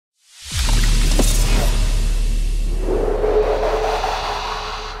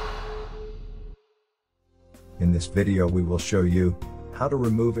In this video we will show you how to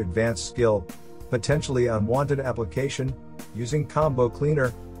remove AdvancedSkill, potentially unwanted application, using Combo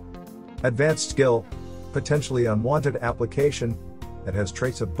Cleaner. AdvancedSkill, potentially unwanted application that has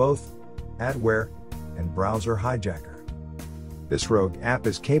traits of both adware and browser hijacker. This rogue app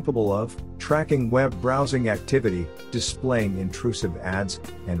is capable of tracking web browsing activity, displaying intrusive ads,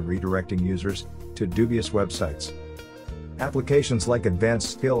 and redirecting users to dubious websites. Applications like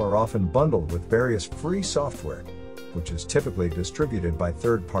AdvancedSkill are often bundled with various free software, which is typically distributed by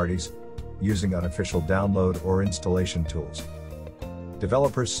third parties using unofficial download or installation tools.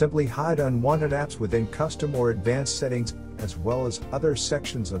 Developers simply hide unwanted apps within custom or advanced settings, as well as other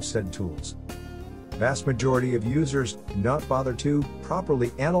sections of said tools. Vast majority of users do not bother to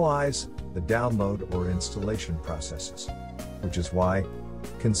properly analyze the download or installation processes, which is why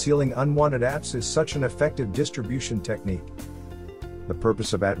concealing unwanted apps is such an effective distribution technique. The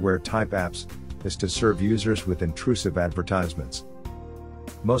purpose of adware-type apps is to serve users with intrusive advertisements.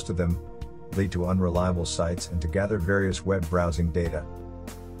 Most of them lead to unreliable sites and to gather various web browsing data.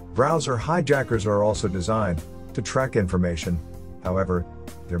 Browser hijackers are also designed to track information. However,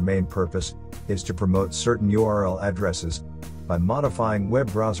 their main purpose is to promote certain URL addresses by modifying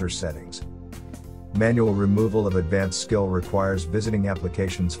web browser settings. Manual removal of AdvancedSkill requires visiting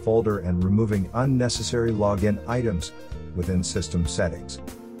Applications folder and removing unnecessary login items within system settings.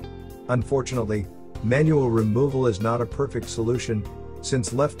 Unfortunately, manual removal is not a perfect solution,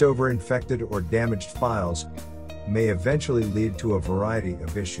 since leftover infected or damaged files may eventually lead to a variety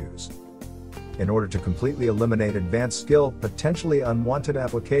of issues. In order to completely eliminate AdvancedSkill potentially unwanted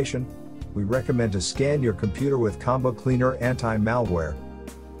application, we recommend to scan your computer with Combo Cleaner anti-malware.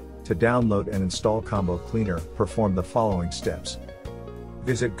 To download and install Combo Cleaner, perform the following steps.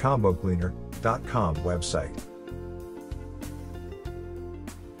 Visit combocleaner.com website.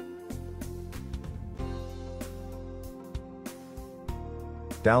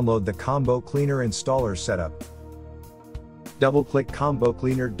 Download the Combo Cleaner installer setup. Double-click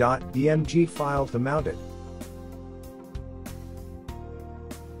combocleaner.bmg file to mount it.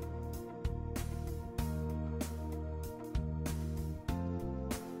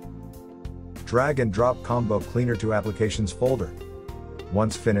 Drag and drop Combo Cleaner to Applications folder.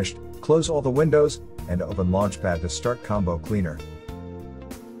 Once finished, close all the windows and open Launchpad to start Combo Cleaner.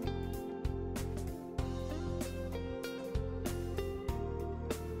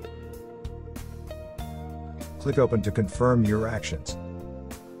 Click Open to confirm your actions.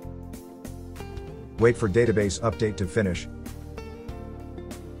 Wait for database update to finish.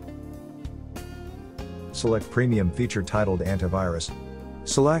 Select Premium feature titled Antivirus.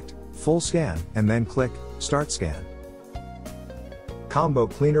 Select Full Scan and then click Start Scan. Combo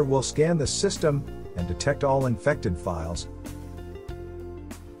Cleaner will scan the system and detect all infected files.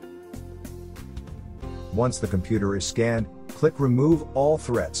 Once the computer is scanned, click Remove All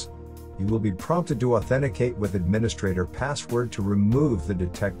Threats. You will be prompted to authenticate with administrator password to remove the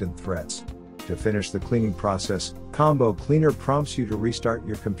detected threats. To finish the cleaning process, Combo Cleaner prompts you to restart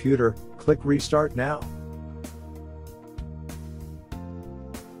your computer. Click Restart Now.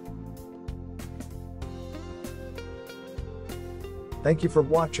 Thank you for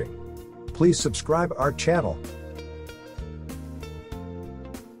watching. Please subscribe our channel